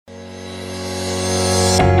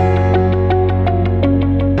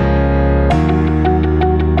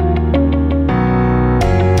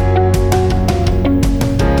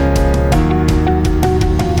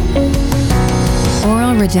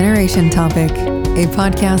Regeneration Topic, a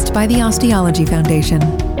podcast by the Osteology Foundation.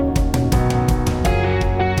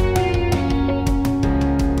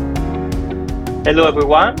 Hello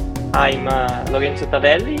everyone, I'm Lorenzo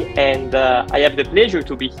Tavelli and I have the pleasure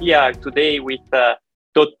to be here today with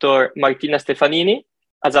Dr. Martina Stefanini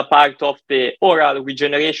as a part of the Oral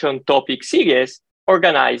Regeneration Topic series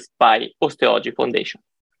organized by Osteology Foundation.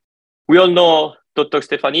 We all know Dr.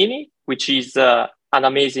 Stefanini, which is an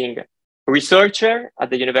amazing researcher at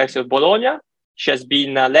the University of Bologna. She has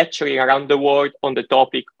been lecturing around the world on the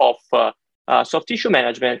topic of soft tissue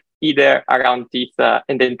management, either around teeth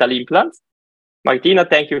and dental implants. Martina,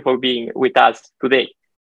 thank you for being with us today.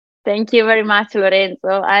 Thank you very much, Lorenzo.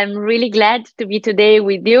 I'm really glad to be today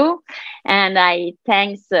with you. And I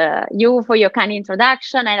thanks you for your kind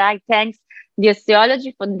introduction. And I thanks the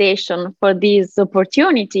Osteology Foundation for this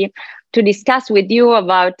opportunity to discuss with you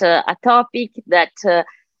about a topic that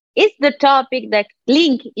is the topic that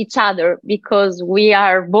link each other because we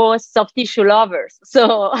are both soft tissue lovers.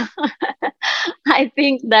 So I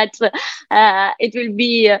think that it will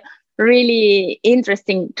be really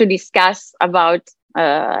interesting to discuss about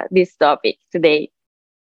this topic today.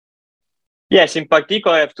 Yes, in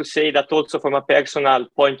particular, I have to say that also from a personal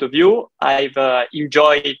point of view, I've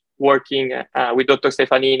enjoyed working with Dr.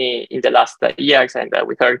 Stefanini in the last years and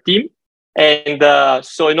with her team. And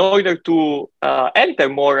so in order to enter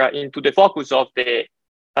more into the focus of the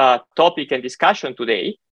topic and discussion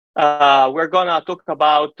today, we're going to talk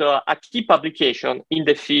about a key publication in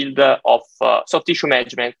the field of soft tissue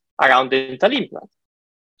management around dental implants.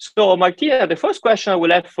 So Martina, the first question I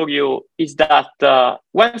will have for you is that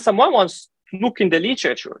when someone wants to look in the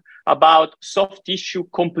literature about soft tissue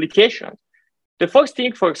complications, the first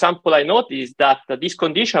thing, for example, I noticed is that this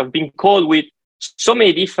condition have been called with so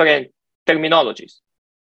many different terminologies.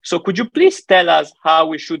 So could you please tell us how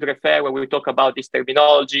we should refer when we talk about this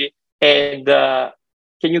terminology? And can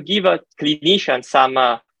you give a clinician some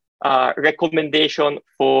recommendation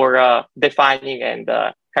for defining and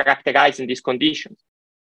characterizing these conditions?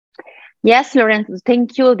 Yes, Lorenzo,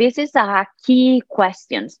 thank you. This is a key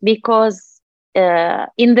question because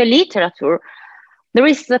in the literature, there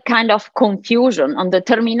is a kind of confusion on the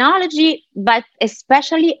terminology, but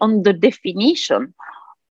especially on the definition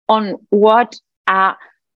on what are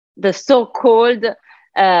the so-called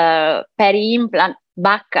peri-implant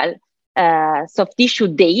buccal soft tissue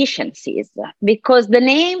dehiscencies, because the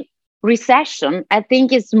name recession, I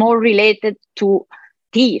think, is more related to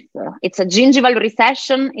teeth. It's a gingival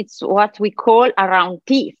recession. It's what we call around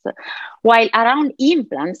teeth. While around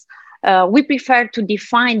implants, we prefer to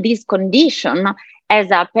define this condition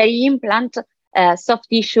as a peri-implant soft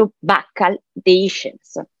tissue buccal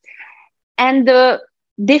dehiscence. And the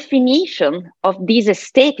definition of this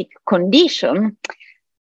aesthetic condition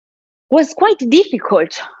was quite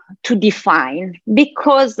difficult to define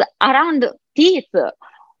because around teeth,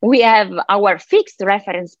 we have our fixed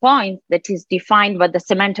reference point that is defined by the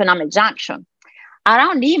cement-enamel junction.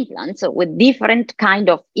 Around implants, with different kind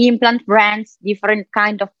of implant brands, different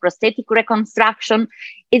kind of prosthetic reconstruction,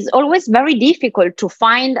 it's always very difficult to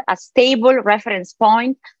find a stable reference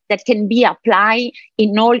point that can be applied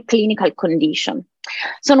in all clinical conditions.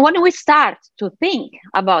 So when we start to think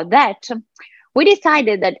about that, we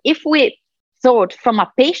decided that if we thought from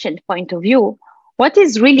a patient point of view, what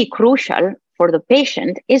is really crucial for the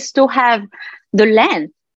patient is to have the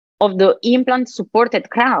length of the implant supported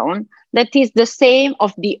crown that is the same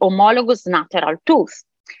of the homologous natural tooth.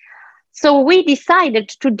 So we decided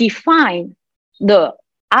to define the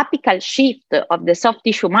apical shift of the soft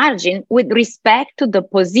tissue margin with respect to the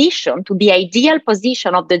position, to the ideal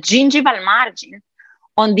position of the gingival margin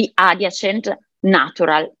on the adjacent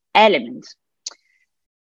natural element.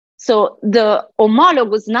 So the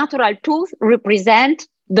homologous natural tooth represent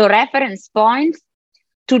the reference point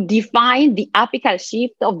to define the apical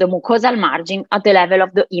shift of the mucosal margin at the level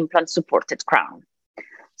of the implant supported crown.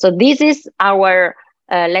 So this is our,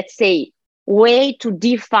 let's say, way to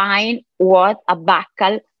define what a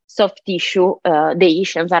buccal soft tissue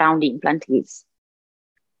dehiscence around implant is.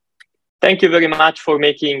 Thank you very much for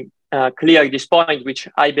making clear this point, which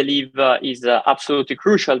I believe is absolutely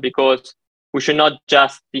crucial because we should not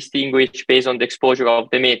just distinguish based on the exposure of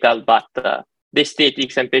the metal, but the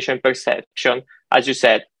aesthetics and patient perception, as you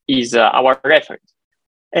said, is our reference.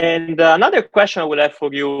 And another question I will have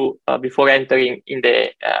for you before entering in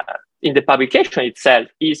the publication itself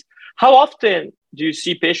is, how often do you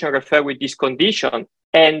see patients refer with this condition?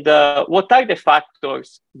 And what are the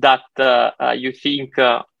factors that you think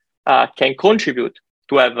can contribute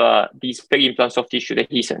to have these peri-implant soft tissue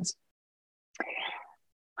dehiscence?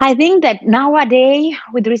 I think that nowadays,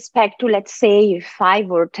 with respect to, let's say, 5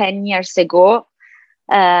 or 10 years ago,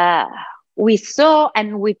 we saw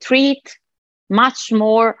and we treat much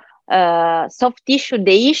more soft tissue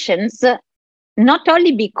lesions, not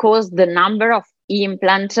only because the number of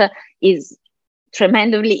implants is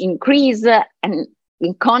tremendously increased and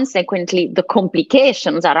consequently the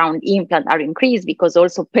complications around implant are increased, because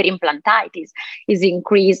also perimplantitis is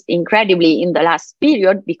increased incredibly in the last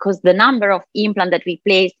period because the number of implants that we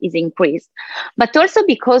placed is increased, but also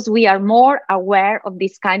because we are more aware of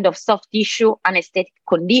this kind of soft tissue anesthetic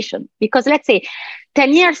condition. Because let's say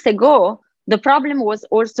 10 years ago, the problem was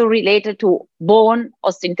also related to bone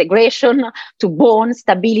osseointegration, to bone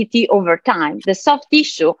stability over time. The soft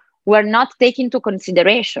tissue were not taken into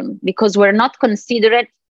consideration because were not considered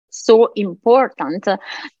so important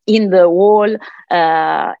in the whole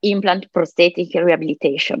implant prosthetic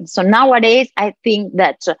rehabilitation. So nowadays, I think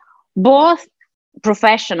that both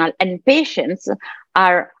professional and patients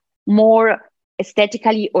are more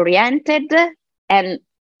aesthetically oriented, and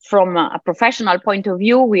from a professional point of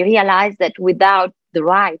view, we realize that without the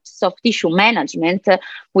right soft tissue management,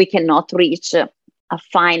 we cannot reach a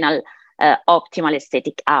final optimal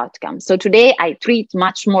aesthetic outcome. So today I treat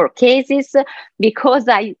much more cases because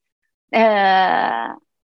I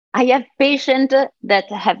have patients that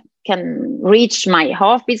can reach my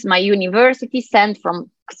office, my university, sent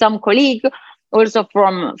from some colleague, also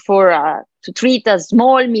to treat a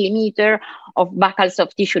small millimeter of buccal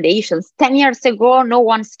soft tissue lesions. 10 years ago, no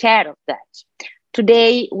one cared of that.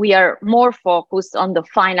 Today, we are more focused on the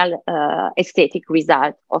final aesthetic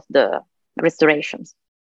result of the restorations.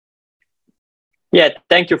 Yeah,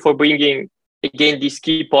 thank you for bringing again these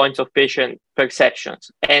key points of patient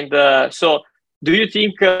perceptions. And so, do you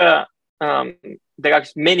think there are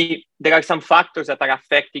some factors that are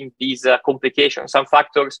affecting these complications? Some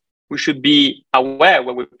factors we should be aware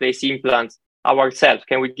when we place implants ourselves.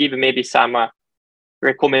 Can we give maybe some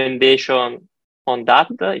recommendation on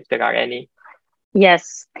that, if there are any?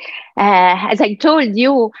 Yes, as I told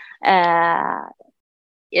you, in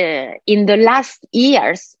the last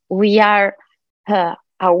years, we are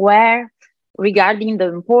aware regarding the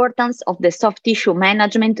importance of the soft tissue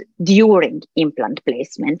management during implant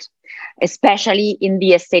placement, especially in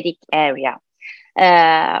the aesthetic area.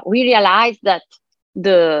 We realize that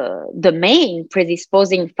the main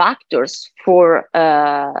predisposing factors for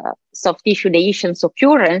soft tissue lesions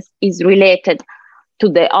occurrence is related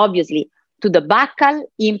to obviously to the buccal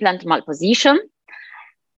implant malposition,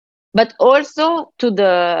 but also to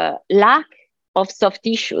the lack of soft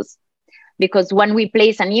tissues. Because when we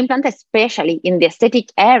place an implant, especially in the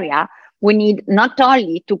aesthetic area, we need not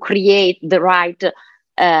only to create the right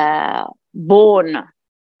bone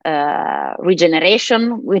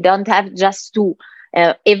regeneration, we don't have just to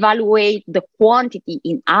evaluate the quantity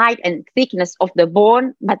in height and thickness of the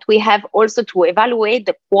bone, but we have also to evaluate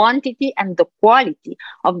the quantity and the quality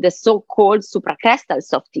of the so-called supracrestal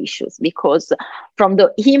soft tissues, because from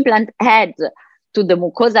the implant head to the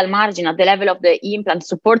mucosal margin at the level of the implant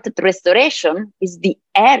supported restoration is the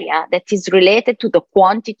area that is related to the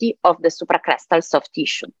quantity of the supracrestal soft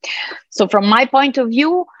tissue. So from my point of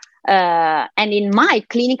view, and in my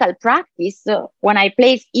clinical practice, when I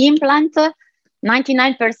place implant,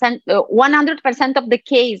 100% of the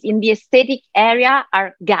case in the aesthetic area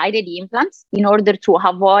are guided implants in order to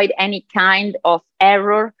avoid any kind of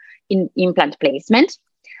error in implant placement.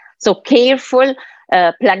 So careful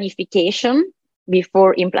planification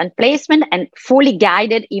before implant placement and fully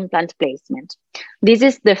guided implant placement. This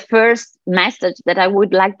is the first message that I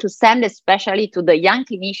would like to send, especially to the young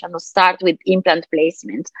clinicians who start with implant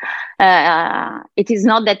placement. It is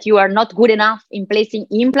not that you are not good enough in placing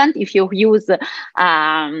implant if you use a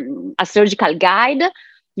surgical guide.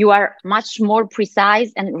 You are much more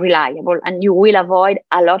precise and reliable, and you will avoid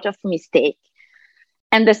a lot of mistakes.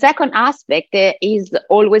 And the second aspect is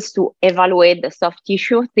always to evaluate the soft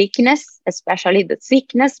tissue thickness, especially the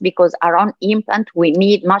thickness, because around implant, we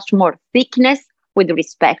need much more thickness with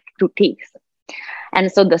respect to teeth.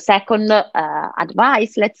 And so the second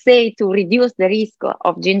advice, let's say, to reduce the risk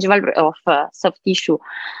of gingival soft tissue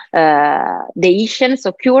lesions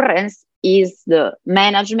occurrence is the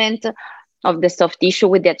management of the soft tissue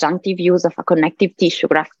with the adjunctive use of a connective tissue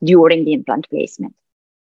graft during the implant placement.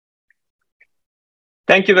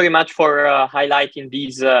 Thank you very much for highlighting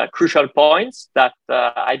these crucial points that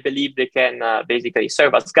I believe they can basically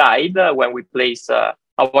serve as guide when we place our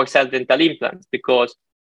dental implants, because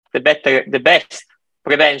the best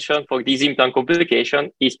prevention for these implant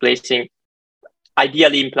complications is placing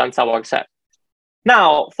ideal implants ourselves.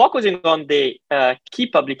 Now, focusing on the key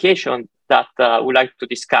publication that we'd like to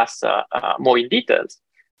discuss more in details,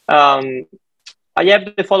 I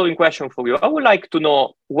have the following question for you. I would like to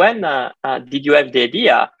know when did you have the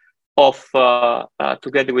idea of,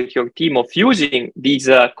 together with your team, of using this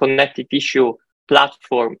connective tissue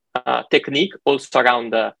platform technique also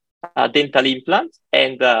around dental implants,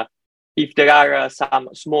 and if there are some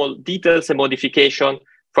small details and modification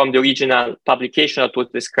from the original publication that was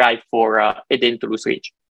described for Edentulous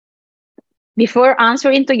Ridge. Before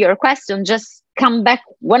answering to your question, just come back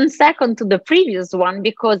 1 second to the previous one,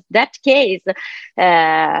 because that case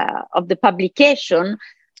of the publication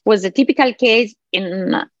was a typical case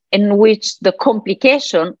in which the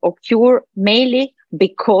complication occur mainly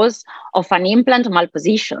because of an implant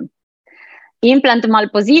malposition. Implant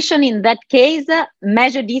malposition in that case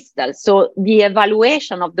measure distal, so the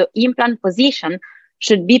evaluation of the implant position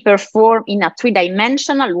should be performed in a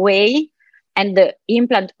three-dimensional way, and the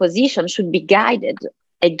implant position should be guided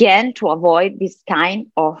again to avoid this kind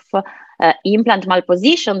of implant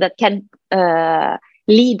malposition that can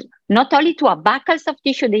lead not only to a buccal soft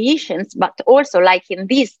tissue dehiscence, but also, like in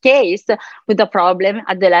this case, with a problem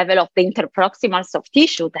at the level of the interproximal soft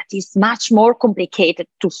tissue that is much more complicated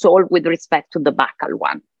to solve with respect to the buccal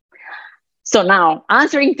one. So now,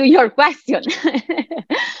 answering to your question,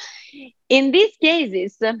 in these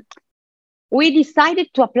cases, we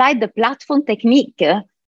decided to apply the platform technique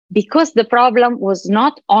because the problem was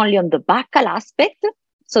not only on the buccal aspect,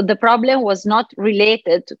 so the problem was not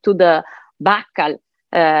related to the buccal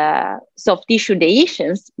soft tissue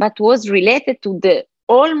dehiscence, but was related to the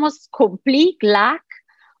almost complete lack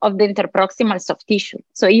of the interproximal soft tissue.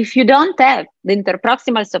 So if you don't have the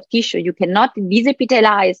interproximal soft tissue, you cannot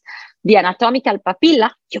desepithelize the anatomical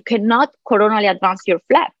papilla, you cannot coronally advance your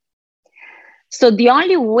flap. So the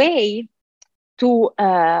only way to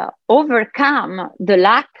overcome the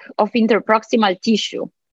lack of interproximal tissue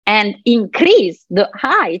and increase the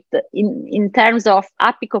height in terms of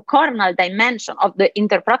apicocoronal dimension of the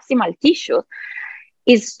interproximal tissue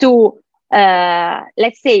is to,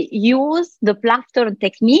 let's say, use the platform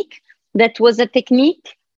technique that was a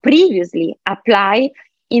technique previously applied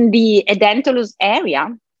in the edentulous area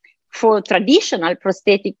for traditional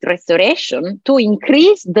prosthetic restoration to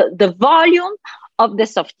increase the volume of the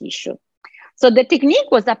soft tissue. So the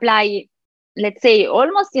technique was applied, let's say,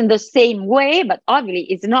 almost in the same way, but obviously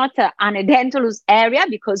it's not an edentulous area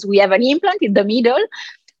because we have an implant in the middle.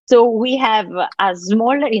 So we have a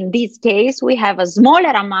smaller, in this case, we have a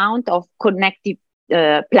smaller amount of connective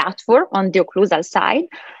platform on the occlusal side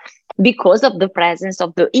because of the presence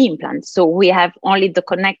of the implant. So we have only the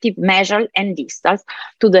connective mesial and distals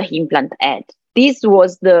to the implant head. This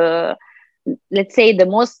was the, let's say, the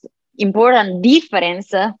most important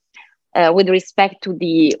difference with respect to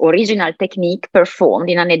the original technique performed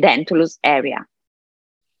in an edentulous area.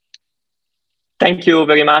 Thank you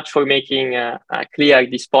very much for making clear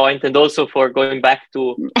this point, and also for going back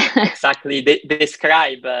to exactly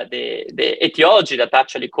describe the etiology that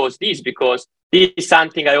actually caused this, because this is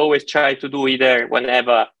something I always try to do either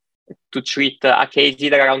whenever to treat a case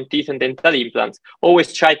either around teeth and dental implants,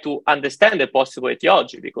 always try to understand the possible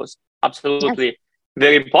etiology, because absolutely yes,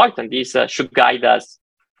 very important. This should guide us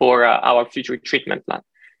for our future treatment plan.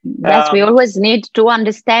 Yes, we always need to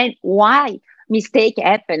understand why mistake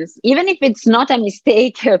happens, even if it's not a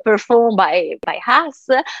mistake performed by us,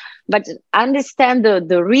 but understand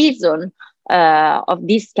the reason of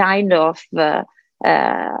this kind of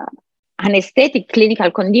anesthetic clinical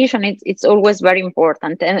condition. It's always very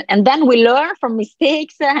important. And then we learn from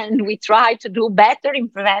mistakes and we try to do better in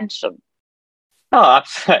prevention. Oh,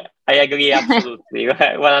 I agree, absolutely,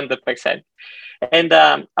 100%. And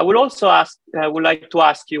I would also like to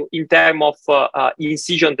ask you, in terms of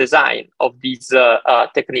incision design of this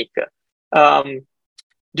technique, do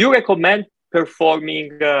you recommend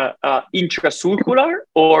performing intracircular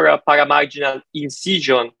or paramarginal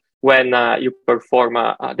incision when you perform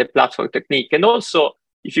the platform technique? And also,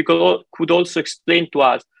 if you could also explain to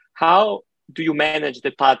us, how do you manage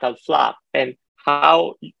the palatal flap, and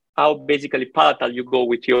how basically palatal you go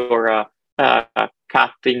with your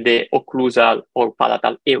cut in the occlusal or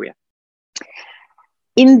palatal area?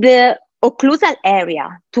 In the occlusal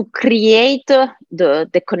area, to create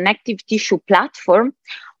the connective tissue platform,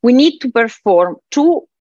 we need to perform 2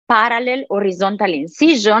 parallel horizontal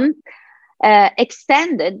incisions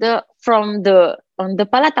extended from on the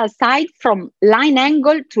palatal side from line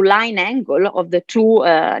angle to line angle of the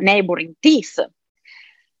 2 neighboring teeth.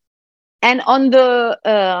 And on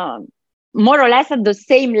the more or less at the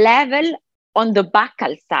same level on the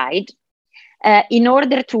buccal side, in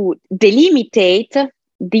order to delimitate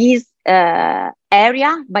this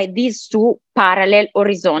area by these 2 parallel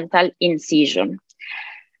horizontal incisions.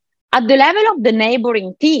 At the level of the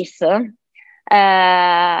neighboring teeth,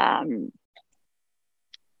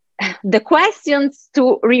 the questions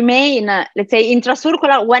to remain, let's say,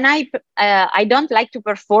 intrasulcular, when I don't like to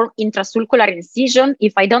perform intrasulcular incision.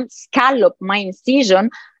 If I don't scallop my incision,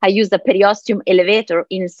 I use the periosteum elevator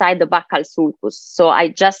inside the buccal sulcus. So I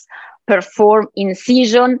just perform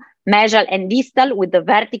incision, mesial and distal, with the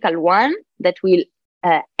vertical one that will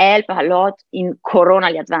help a lot in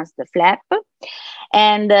coronally advance the flap.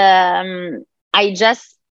 And I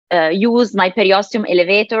just use my periosteum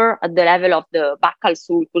elevator at the level of the buccal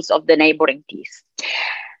sulcus of the neighboring teeth.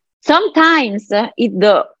 Sometimes, if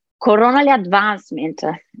the coronally advancement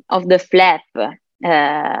of the flap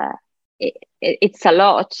it's a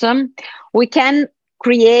lot, we can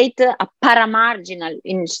create a paramarginal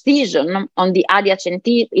incision on the adjacent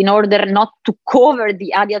teeth in order not to cover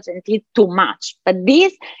the adjacent teeth too much. But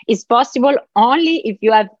this is possible only if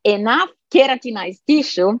you have enough keratinized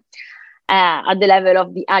tissue at the level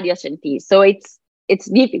of the adjacent teeth. So it's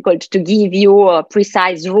difficult to give you a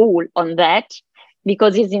precise rule on that,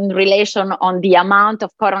 because it's in relation on the amount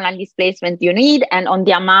of coronal displacement you need and on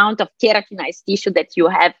the amount of keratinized tissue that you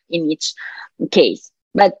have in each case.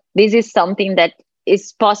 But this is something that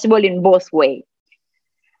is possible in both ways.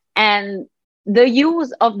 And the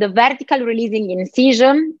use of the vertical releasing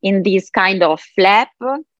incision in this kind of flap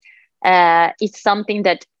is something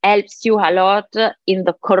that helps you a lot in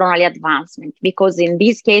the coronal advancement, because in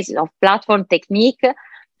this case of platform technique,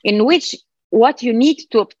 in which what you need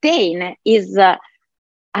to obtain is a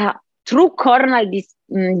true coronal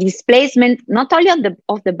displacement, not only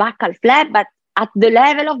of the buccal flap, but at the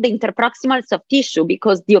level of the interproximal soft tissue,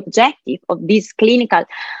 because the objective of this clinical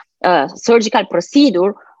surgical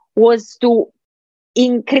procedure was to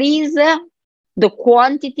increase the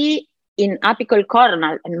quantity in apical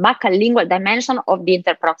coronal and buccal lingual dimension of the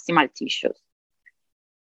interproximal tissues.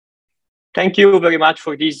 Thank you very much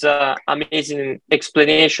for this amazing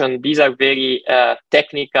explanation. These are very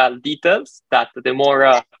technical details that the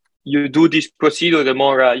more you do this procedure, the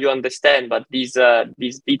more you understand. But these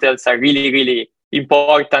details are really, really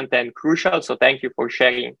important and crucial. So thank you for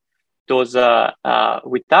sharing those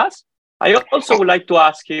with us. I also would like to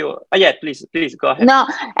ask you, please go ahead. No,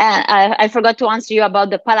 I forgot to answer you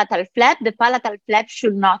about the palatal flap. The palatal flap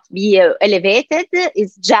should not be elevated.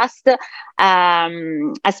 It's just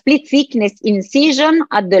a split thickness incision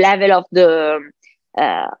at the level of the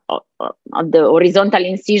horizontal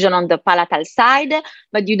incision on the palatal side,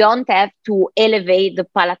 but you don't have to elevate the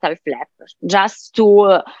palatal flap. Just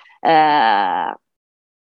to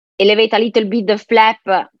elevate a little bit the flap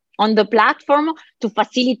on the platform to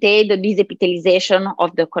facilitate the disepithelialization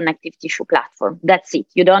of the connective tissue platform. That's it.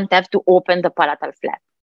 You don't have to open the palatal flap.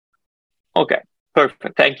 Okay,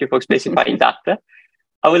 perfect. Thank you for specifying that.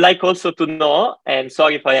 I would like also to know, and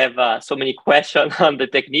sorry if I have so many questions on the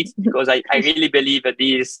techniques, because I really believe that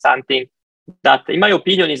this is something that, in my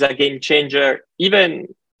opinion, is a game changer, even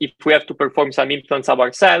if we have to perform some implants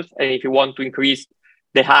ourselves, and if you want to increase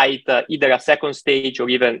the height, either a second stage or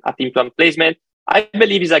even at implant placement. I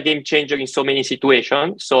believe it's a game changer in so many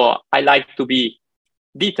situations. So I like to be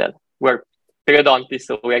detailed. We're periodontists,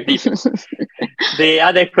 so we're detailed. The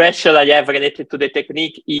other question I have related to the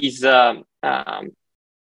technique is,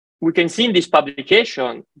 we can see in this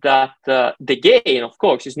publication that the gain, of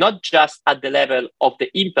course, is not just at the level of the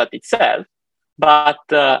implant itself, but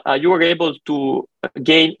you were able to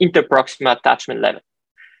gain interproximal attachment level.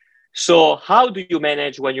 So how do you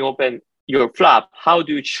manage when you open your flap? How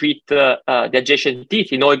do you treat the adjacent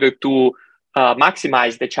teeth in order to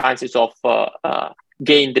maximize the chances of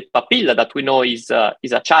gain the papilla that we know is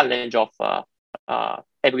a challenge of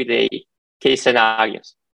everyday case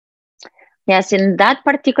scenarios? Yes, in that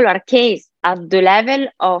particular case, at the level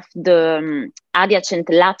of the adjacent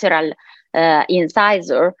lateral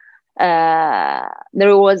incisor,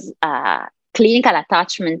 there was a clinical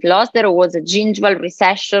attachment loss. There was a gingival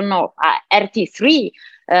recession of RT3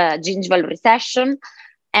 gingival recession.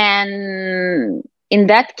 And in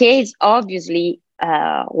that case, obviously,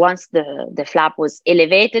 once the flap was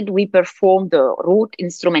elevated, we performed the root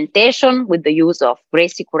instrumentation with the use of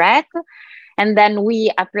Gracie Curette. And then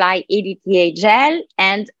we apply ADTA gel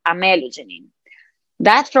and amelogenin.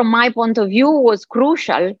 That, from my point of view, was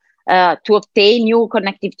crucial to obtain new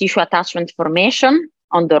connective tissue attachment formation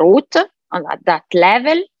on the root, at that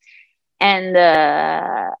level. And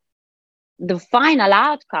the final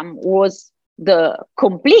outcome was the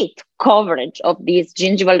complete coverage of this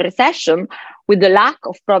gingival recession with the lack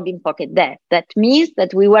of probing pocket depth. That means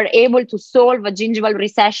that we were able to solve a gingival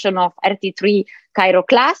recession of RT3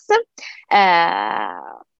 chiroclass,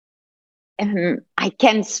 I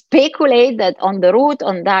can speculate that on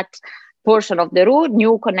that portion of the root,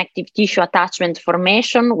 new connective tissue attachment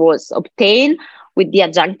formation was obtained with the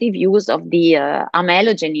adjunctive use of the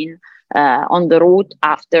amelogenin on the root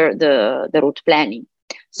after the root planning.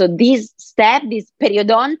 So this step, this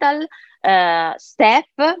periodontal step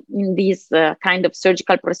in this kind of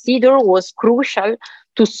surgical procedure was crucial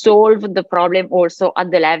to solve the problem also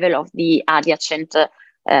at the level of the adjacent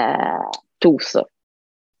tooth.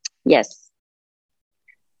 Yes.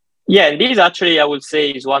 Yeah, and this actually, I would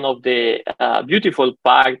say, is one of the beautiful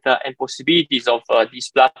parts and possibilities of this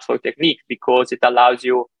platform technique, because it allows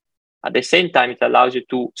you, at the same time, it allows you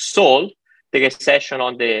to solve the recession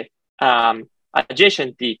on the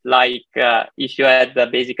adjacent teeth, like if you had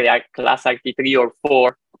basically a class RT3 or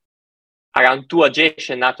 4 around 2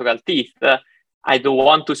 adjacent natural teeth. I don't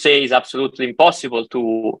want to say it's absolutely impossible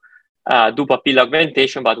to do papilla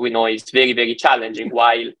augmentation, but we know it's very, very challenging.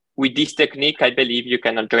 While with this technique, I believe you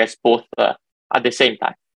can address both at the same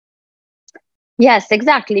time. Yes,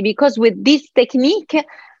 exactly. Because with this technique,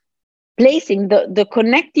 placing the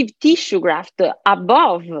connective tissue graft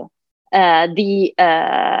above the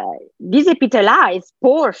disepithelialized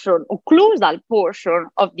portion, occlusal portion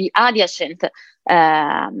of the adjacent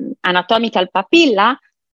anatomical papilla,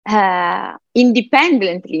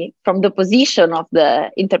 independently from the position of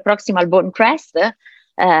the interproximal bone crest,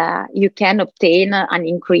 you can obtain an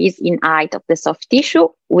increase in height of the soft tissue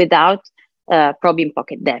without probing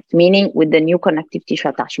pocket depth, meaning with the new connective tissue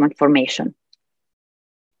attachment formation.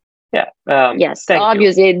 Yeah. Yes,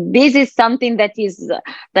 obviously, this is something that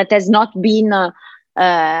has not been,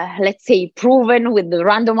 let's say, proven with the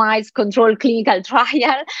randomized controlled clinical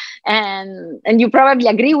trial, and you probably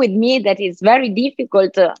agree with me that it's very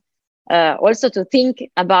difficult also to think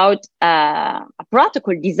about a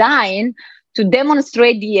protocol design to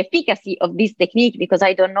demonstrate the efficacy of this technique, because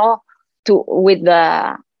I don't know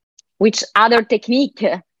which other technique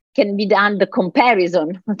can be done the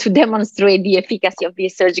comparison to demonstrate the efficacy of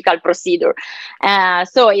this surgical procedure.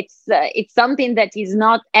 So it's something that is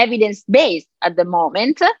not evidence-based at the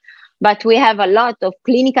moment, but we have a lot of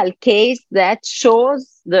clinical case that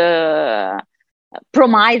shows the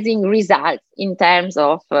promising results in terms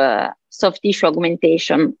of soft tissue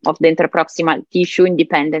augmentation of the interproximal tissue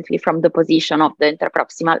independently from the position of the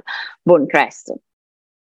interproximal bone crest.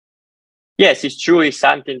 Yes, it's true. It's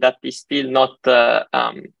something that is still not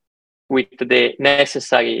with the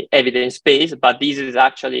necessary evidence base, but this is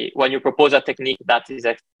actually, when you propose a technique, that is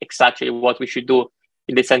exactly what we should do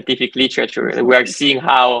in the scientific literature. We are seeing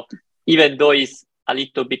how, even though it's a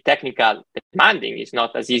little bit technical, demanding, it's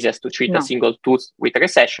not as easy as to treat a single tooth with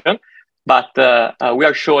recession, but we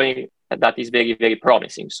are showing that is very, very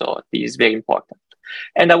promising. So this is very important.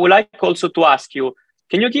 And I would like also to ask you,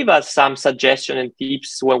 can you give us some suggestions and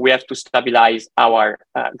tips when we have to stabilize our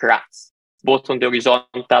grafts, both on the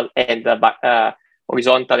horizontal and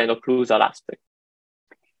occlusal aspect?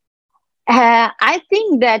 I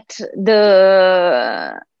think that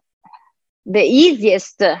the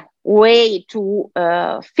easiest way to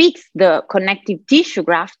fix the connective tissue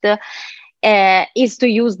graft is to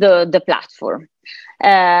use the platform.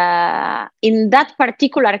 In that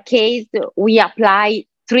particular case, we apply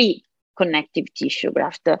 3 connective tissue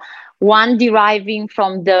graft, one deriving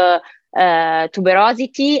from the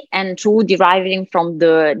tuberosity and 2 deriving from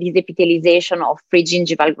the disepithelialization of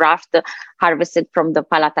pregingival graft harvested from the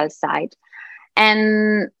palatal side.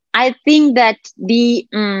 And I think that we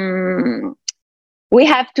have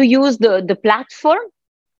to use the platform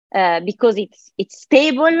because it's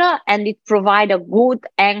stable and it provides a good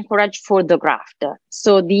anchorage for the graft.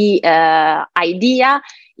 So the idea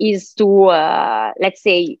is to, let's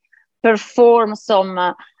say, perform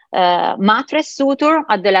some mattress suture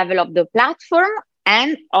at the level of the platform,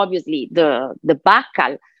 and obviously the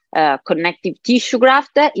buccal connective tissue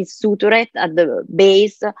graft is sutured at the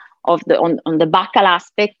base of on the buccal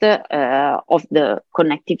aspect of the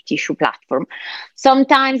connective tissue platform.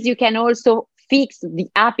 Sometimes you can also fix the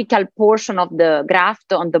apical portion of the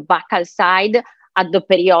graft on the buccal side at the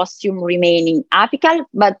periosteum remaining apical,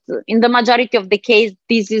 but in the majority of the case,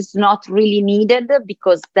 this is not really needed,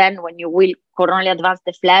 because then when you will coronally advance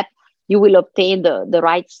the flap, you will obtain the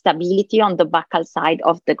right stability on the buccal side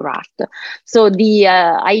of the graft. So the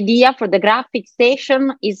idea for the graft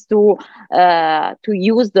fixation is to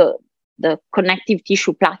use the connective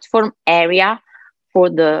tissue platform area for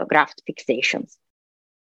the graft fixations.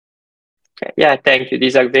 Okay. Yeah, thank you.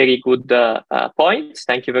 These are very good points.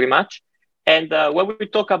 Thank you very much. And when we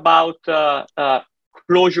talk about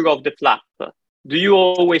closure of the flap, do you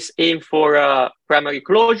always aim for primary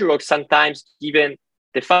closure, or sometimes given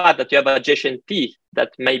the fact that you have adjacent teeth,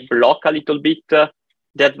 that may block a little bit the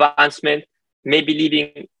advancement, maybe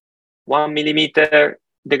leaving 1 millimeter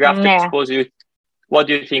the graft exposure. What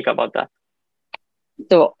do you think about that?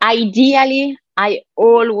 So ideally, I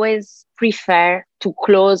always prefer to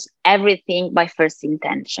close everything by first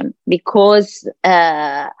intention, because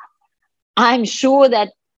I'm sure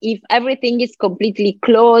that if everything is completely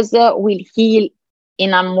closed, we'll heal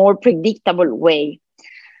in a more predictable way.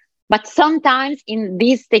 But sometimes in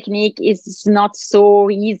this technique, it's not so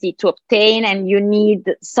easy to obtain, and you need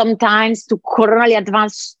sometimes to coronally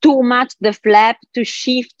advance too much the flap to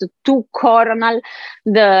shift to coronal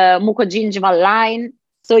the mucogingival line,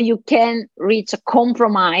 so you can reach a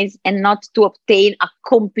compromise and not to obtain a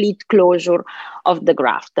complete closure of the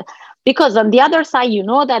graft. Because on the other side, you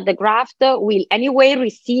know that the graft will anyway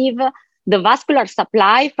receive the vascular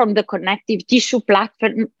supply from the connective tissue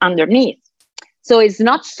platform underneath. So it's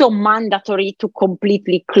not so mandatory to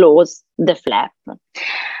completely close the flap.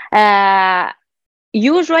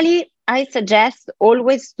 Usually, I suggest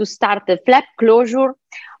always to start the flap closure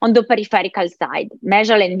on the peripheral side,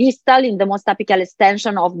 mesial and distal in the most apical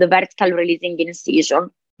extension of the vertical releasing incision.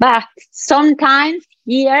 But sometimes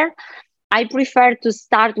here, I prefer to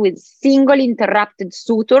start with single interrupted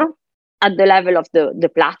suture at the level of the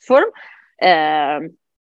platform,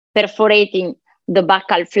 perforating the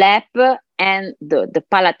buccal flap and the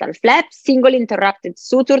palatal flap, single interrupted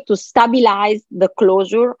suture to stabilize the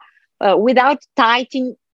closure without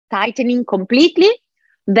tightening completely,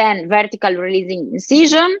 then vertical releasing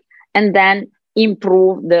incision, and then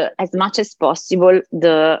improve as much as possible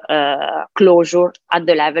the closure at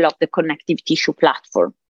the level of the connective tissue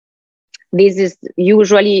platform. This is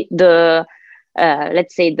usually the,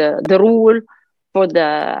 let's say, the rule for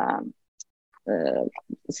the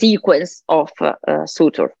sequence of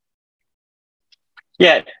suture.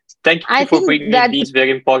 Yeah, thank you for bringing this very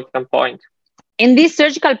important point. In this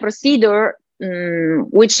surgical procedure,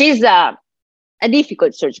 which is a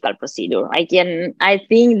difficult surgical procedure, I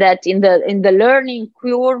think that in the learning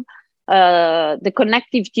curve, the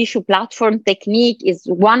connective tissue platform technique is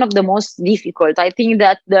one of the most difficult. I think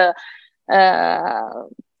that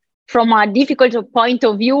from a difficult point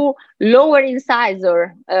of view, lower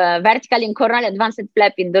incisor, vertical and coronal advanced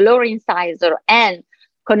flap in the lower incisor, and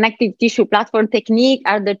connective tissue platform technique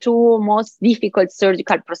are the two most difficult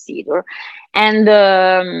surgical procedure. And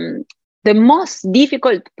the most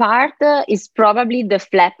difficult part is probably the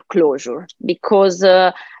flap closure, because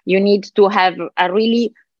you need to have a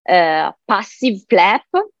really passive flap.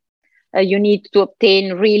 You need to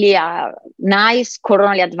obtain really a nice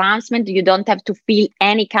coronal advancement. You don't have to feel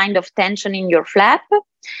any kind of tension in your flap,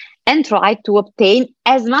 and try to obtain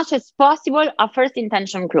as much as possible a first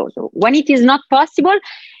intention closure. When it is not possible,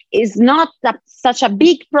 it's not such a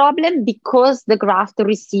big problem, because the graft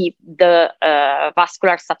receives the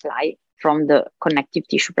vascular supply from the connective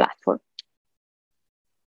tissue platform.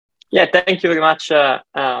 Yeah, thank you very much,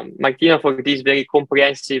 Martina, for this very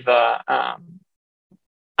comprehensive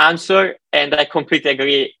answer. And I completely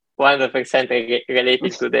agree, 100%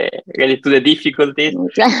 related to the difficulties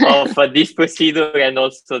of this procedure, and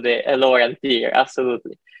also the lower anterior,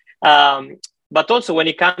 absolutely. But also when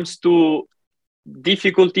it comes to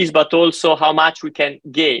difficulties, but also how much we can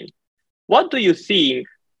gain, what do you think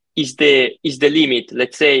is the limit?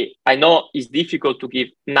 Let's say, I know it's difficult to give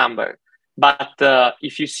number, but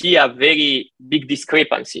if you see a very big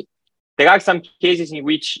discrepancy, there are some cases in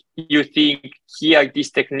which you think here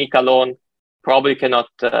this technique alone probably cannot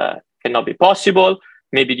be possible.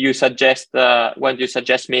 Maybe you suggest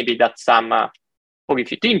maybe that some, or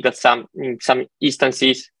if you think that in some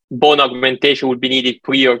instances bone augmentation would be needed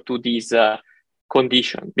prior to this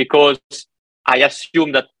condition, because I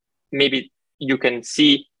assume that maybe you can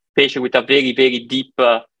see patient with a very, very deep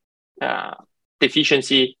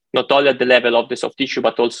deficiency, not only at the level of the soft tissue,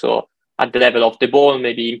 but also at the level of the bone,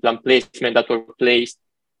 maybe implant placement that were placed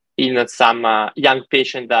in some young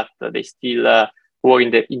patient that they still were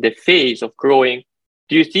in the phase of growing.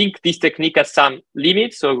 Do you think this technique has some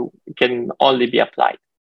limits, or can only be applied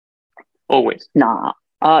always? No.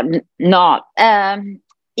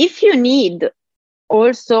 If you need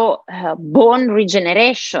also bone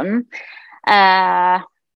regeneration, let's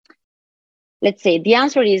say the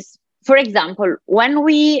answer is, for example, when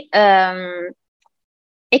we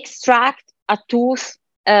extract a tooth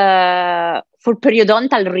for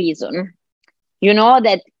periodontal reason, you know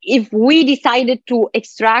that if we decided to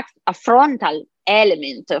extract a frontal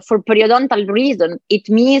element for periodontal reason, it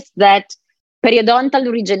means that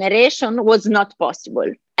periodontal regeneration was not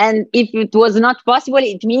possible. And if it was not possible,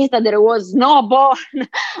 it means that there was no bone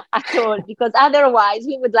at all, because otherwise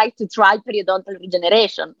we would like to try periodontal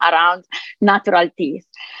regeneration around natural teeth.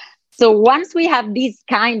 So once we have this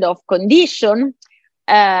kind of condition,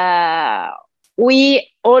 we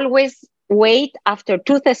always wait after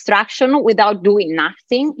tooth extraction without doing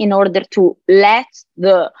nothing in order to let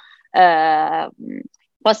the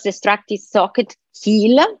post-extractive socket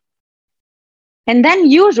heal. And then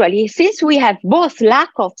usually, since we have both lack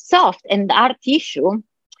of soft and hard tissue,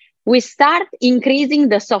 we start increasing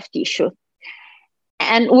the soft tissue.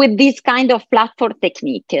 And with this kind of platform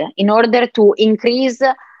technique, in order to increase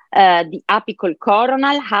the apical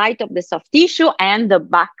coronal height of the soft tissue and the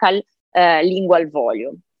buccal lingual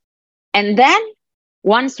volume. And then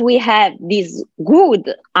once we have this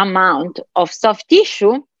good amount of soft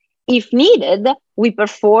tissue, if needed, we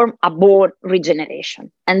perform a bone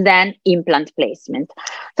regeneration and then implant placement.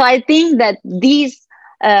 So I think that this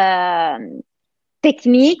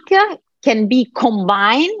technique can be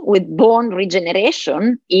combined with bone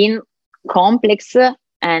regeneration in complex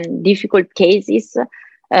and difficult cases.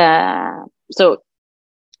 So,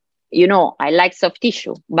 you know, I like soft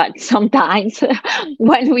tissue, but sometimes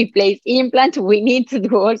when we place implant, we need to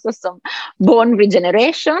do also some bone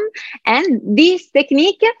regeneration. And this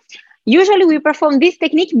technique, usually we perform this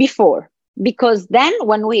technique before, because then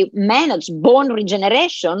when we manage bone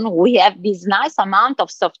regeneration, we have this nice amount of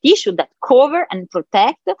soft tissue that cover and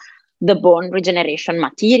protect the bone regeneration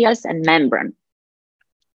materials and membrane.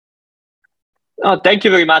 Oh, thank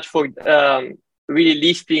you very much for really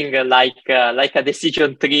listing like a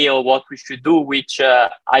decision tree of what we should do, which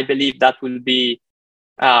I believe that will be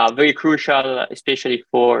very crucial, especially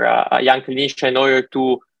for a young clinician, in order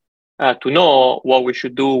to know what we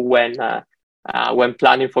should do when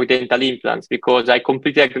planning for dental implants. Because I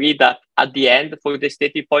completely agree that at the end, for the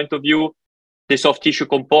aesthetic point of view, the soft tissue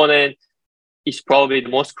component is probably the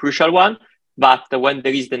most crucial one. But when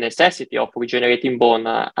there is the necessity of regenerating bone,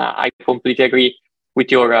 I completely agree with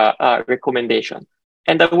your recommendation.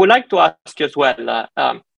 And I would like to ask you as well,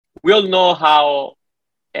 we all know how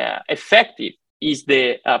effective is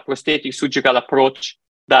the prosthetic surgical approach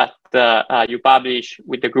that you published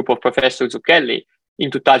with the group of Professor Zucchelli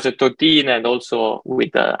in 2013 and also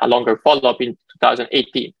with a longer follow-up in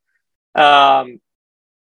 2018.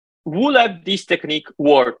 Will have this technique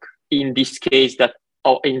work in this case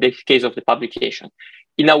in the case of the publication?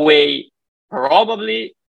 In a way,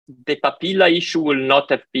 probably the papilla issue will not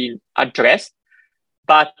have been addressed,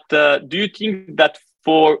 but do you think that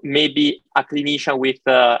for maybe a clinician with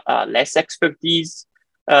less expertise,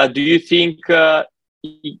 do you think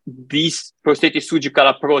this prosthetic surgical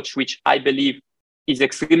approach, which I believe is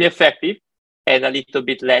extremely effective and a little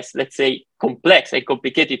bit less, let's say, complex and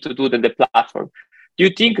complicated to do than the platform, do you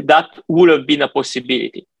think that would have been a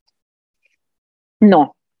possibility?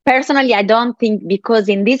 No. Personally, I don't think, because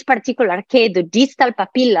in this particular case, the distal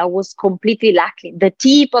papilla was completely lacking. The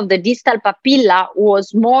tip of the distal papilla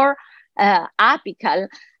was more apical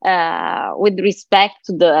with respect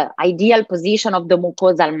to the ideal position of the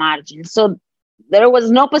mucosal margin. So there was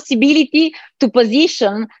no possibility to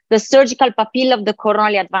position the surgical papilla of the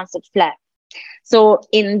coronally advanced flap. So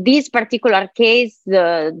in this particular case,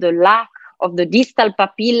 the lack of the distal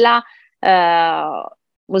papilla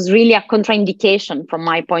was really a contraindication from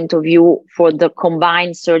my point of view for the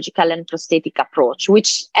combined surgical and prosthetic approach,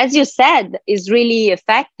 which, as you said, is really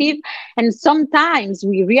effective. And sometimes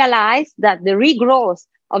we realize that the regrowth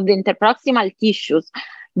of the interproximal tissues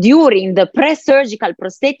during the pre-surgical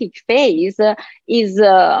prosthetic phase is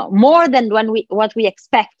more than what we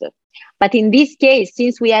expected. But in this case,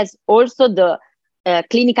 since we have also the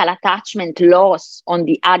clinical attachment loss on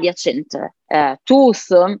the adjacent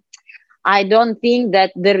tooth, I don't think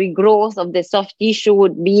that the regrowth of the soft tissue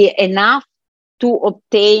would be enough to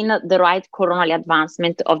obtain the right coronal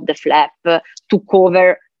advancement of the flap to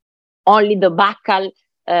cover only the buccal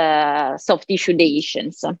soft tissue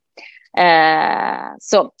dehiscence.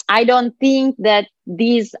 So I don't think that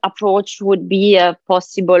this approach would be a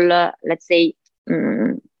possible, let's say,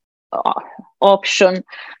 option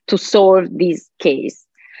to solve this case,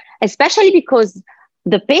 especially because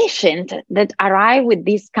the patient that arrive with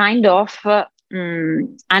this kind of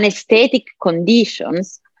anesthetic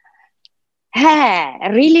conditions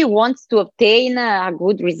really wants to obtain a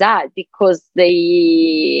good result, because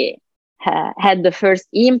they had the first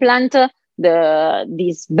implant,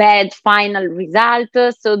 this bad final result,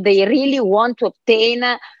 so they really want to obtain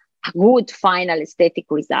a good final aesthetic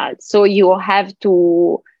result. So you have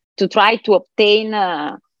to try to obtain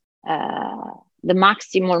the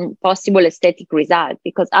maximum possible aesthetic result,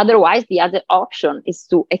 because otherwise the other option is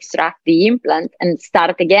to extract the implant and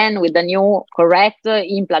start again with a new correct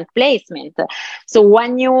implant placement. So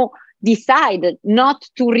when you decide not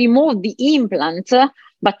to remove the implant,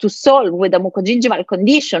 but to solve with a mucogingival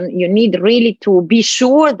condition, you need really to be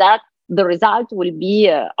sure that the result will be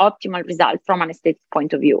an optimal result from an aesthetic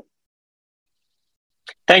point of view.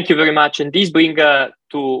 Thank you very much. And this brings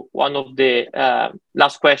to one of the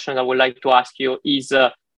last questions I would like to ask you is,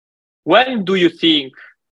 when do you think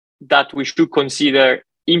that we should consider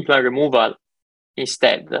implant removal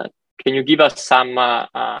instead? Can you give us some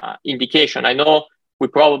indication? I know we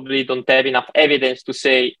probably don't have enough evidence to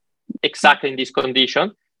say exactly in this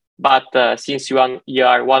condition, but since you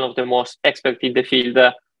are one of the most expert in the field,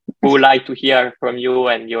 we would like to hear from you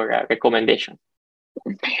and your recommendation.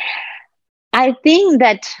 I think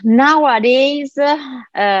that nowadays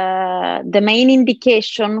the main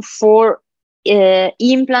indication for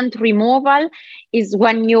implant removal is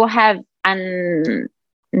when you have an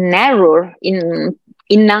error in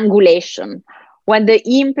angulation, when the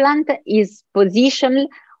implant is positioned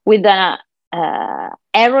with an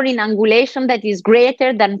error in angulation that is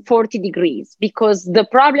greater than 40 degrees. Because the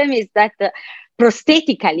problem is that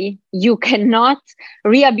prosthetically you cannot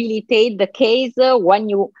rehabilitate the case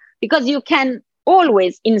because you can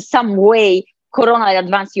always in some way coronally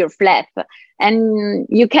advance your flap, and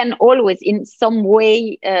you can always in some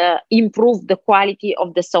way improve the quality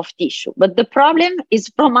of the soft tissue. But the problem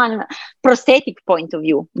is from a prosthetic point of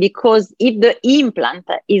view, because if the implant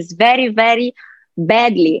is very, very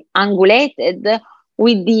badly angulated,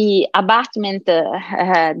 with the abutment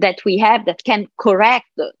that we have that can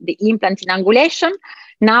correct the implant in angulation,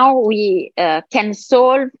 now we can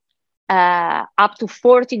solve up to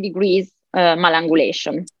 40 degrees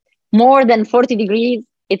malangulation. More than 40 degrees,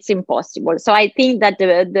 it's impossible. So I think that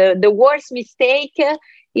the worst mistake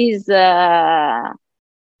is error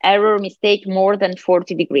mistake more than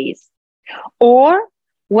 40 degrees. Or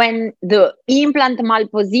when the implant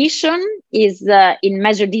malposition is in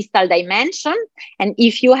major distal dimension, and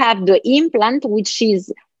if you have the implant which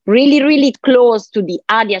is really, really close to the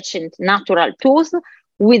adjacent natural tooth,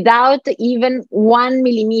 without even 1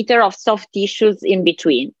 millimeter of soft tissues in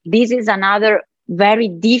between. This is another very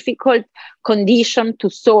difficult condition to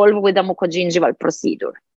solve with a mucogingival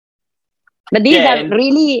procedure. But these are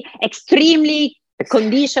really extremely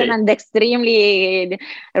condition and extremely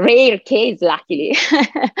rare case, luckily.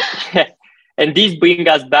 And this brings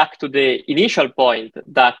us back to the initial point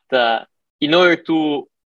that in order to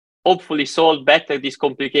hopefully solve better this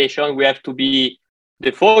complication, we have to be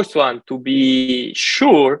the first one to be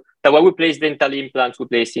sure that when we place dental implants, we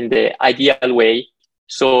place in the ideal way.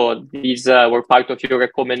 So these were part of your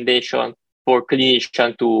recommendation for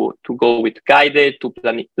clinician to go with guided, to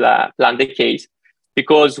plan the case.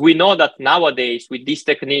 Because we know that nowadays with this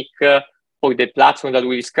technique for the platform that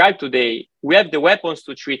we described today, we have the weapons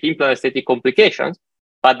to treat implant aesthetic complications,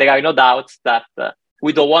 but there are no doubts that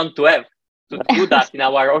we don't want to have to do that in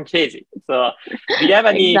our own cases. So do you have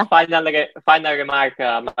any final remark,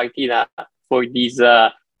 Martina, for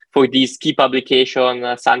this key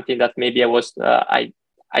publication, something that maybe I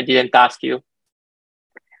didn't ask you?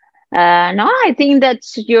 No, I think that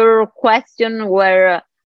your question were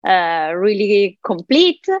really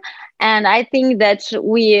complete, and I think that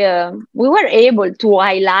we were able to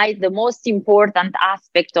highlight the most important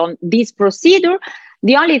aspect on this procedure.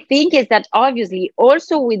 The only thing is that obviously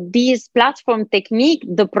also with this platform technique,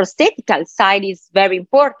 the prosthetical side is very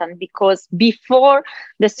important, because before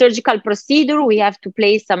the surgical procedure, we have to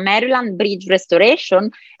place a Maryland bridge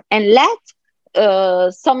restoration and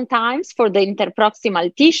let sometimes for the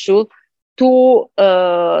interproximal tissue to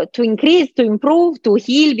increase, to improve, to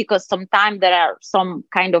heal, because sometimes there are some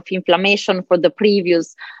kind of inflammation for the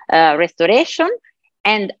previous restoration.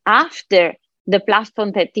 And after the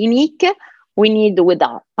platform technique, we need with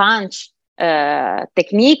a punch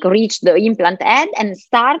technique reach the implant head and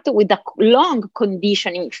start with a long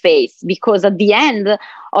conditioning phase, because at the end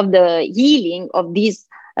of the healing of this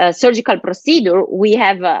surgical procedure, we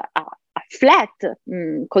have a flat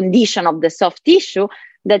condition of the soft tissue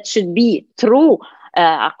that should be through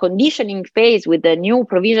a conditioning phase with the new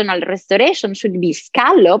provisional restoration should be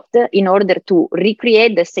scalloped in order to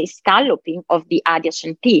recreate the same scalloping of the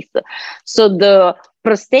adjacent teeth. So the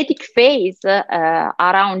prosthetic phase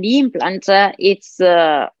around the implant, it's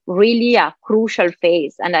really a crucial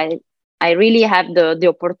phase. And I really have the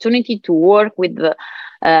opportunity to work with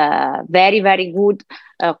very, very good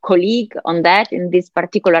colleague on that. In this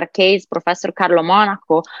particular case, Professor Carlo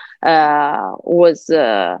Monaco was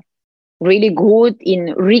really good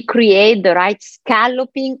in recreate the right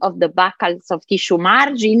scalloping of the buccal soft tissue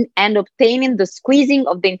margin and obtaining the squeezing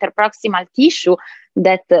of the interproximal tissue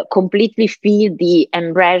that completely fill the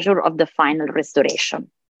embrasure of the final restoration.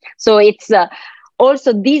 So it's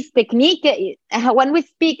also this technique, when we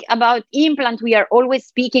speak about implant, we are always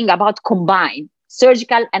speaking about combined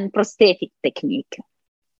surgical and prosthetic technique.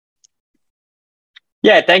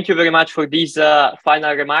 Yeah, thank you very much for this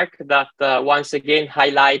final remark that once again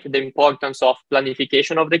highlight the importance of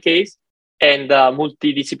planification of the case and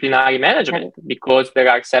multidisciplinary management, because there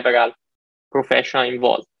are several professionals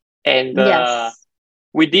involved. And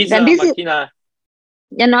with this, Martina...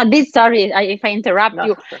 Sorry if I interrupt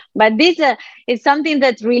you, but this is something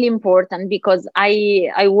that's really important, because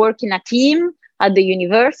I work in a team at the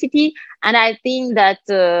university, and I think that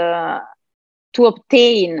to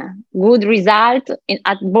obtain good results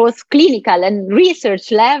at both clinical and research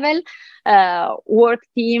level, work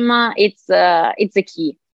team, it's a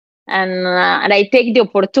key. And I take the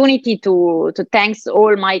opportunity to thank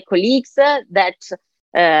all my colleagues that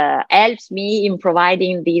helps me in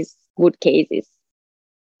providing these good cases.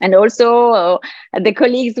 And also the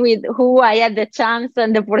colleagues with who I had the chance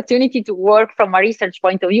and the opportunity to work from a research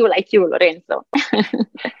point of view, like you, Lorenzo.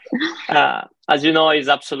 As you know, it's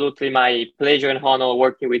absolutely my pleasure and honor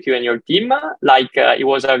working with you and your team. It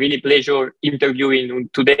was a really pleasure interviewing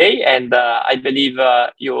today. And I believe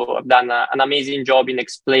you have done an amazing job in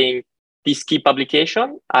explaining this key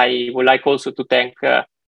publication. I would like also to thank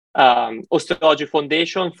Osteology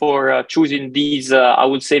Foundation for choosing these, I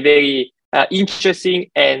would say, very interesting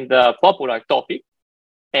and popular topic.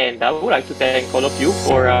 And I would like to thank all of you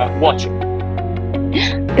for watching.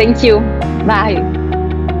 Thank you. Bye.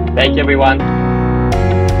 Thank you, everyone.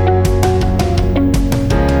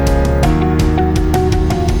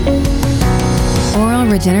 Oral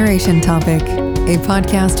Regeneration Topic, a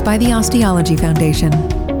podcast by the Osteology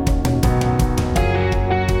Foundation.